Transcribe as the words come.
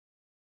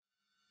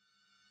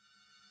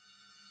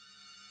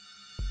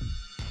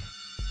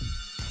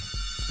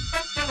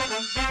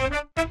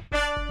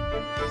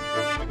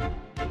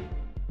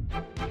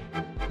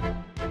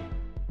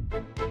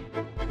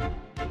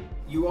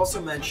You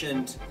also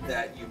mentioned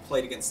that you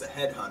played against the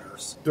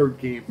Headhunters. Third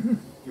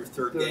game. Your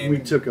third game. We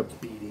took a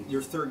beating.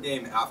 Your third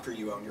game after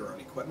you owned your own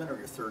equipment, or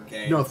your third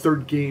game? No,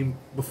 third game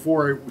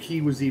before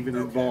he was even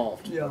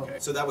involved. Yeah. Okay.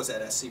 So that was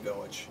at SC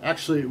Village.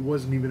 Actually, it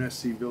wasn't even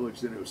SC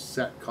Village then. It was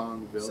Sat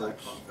Cong Village.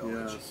 Sat Cong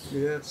Village. Yes.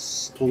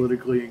 Yes.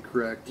 Politically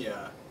incorrect.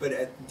 Yeah.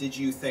 But did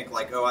you think,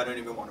 like, oh, I don't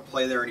even want to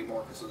play there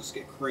anymore because it'll just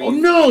get crazy? Oh,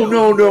 no.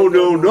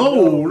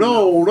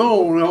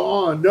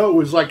 It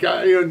was like,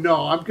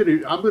 no, I'm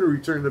gonna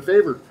return the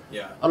favor.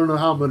 Yeah. I don't know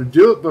how I'm gonna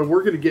do it, but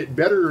we're gonna get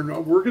better,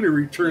 and we're gonna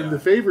return the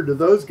favor to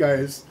those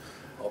guys.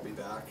 I'll be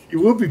back.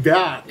 We'll be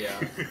back.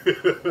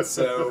 Yeah.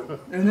 So.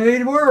 And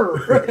they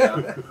were.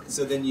 Yeah.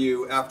 So then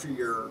you, after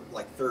your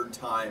third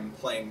time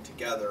playing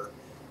together,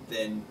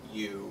 then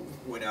you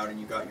went out and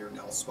you got your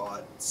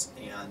Nelspots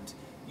and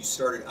you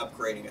started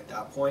upgrading at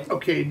that point.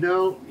 Okay,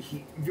 now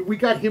we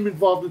got him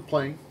involved in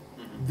playing.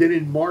 Mm-hmm. Then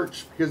in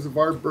March, because of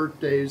our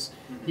birthdays,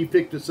 he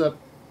picked us up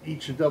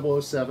each a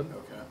 007.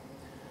 Okay.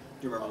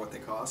 Do you remember what they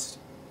cost?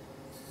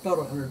 About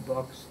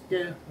 $100.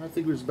 Yeah, I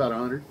think it was about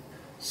 100.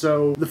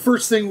 So the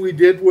first thing we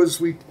did was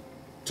we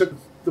took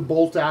the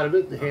bolt out of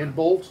it, the hand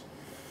bolt,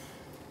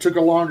 took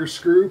a longer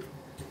screw,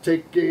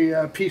 take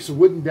a piece of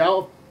wooden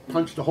dowel,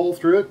 punched a hole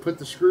through it, put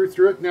the screw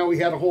through it. Now we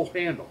had a whole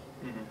handle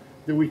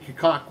that we could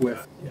cock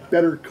with. Yeah.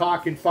 Better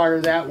cock and fire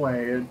that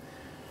way. And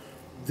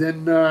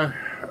then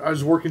I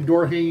was working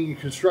door hanging at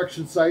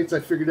construction sites.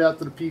 I figured out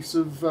that a piece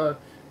of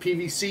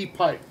PVC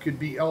pipe could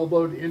be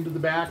elbowed into the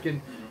back,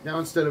 and now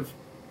instead of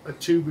a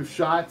tube of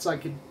shots, I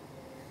could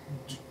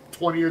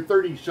 20 or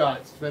 30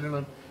 shots, depending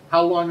on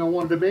how long I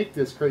wanted to make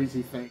this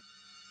crazy thing.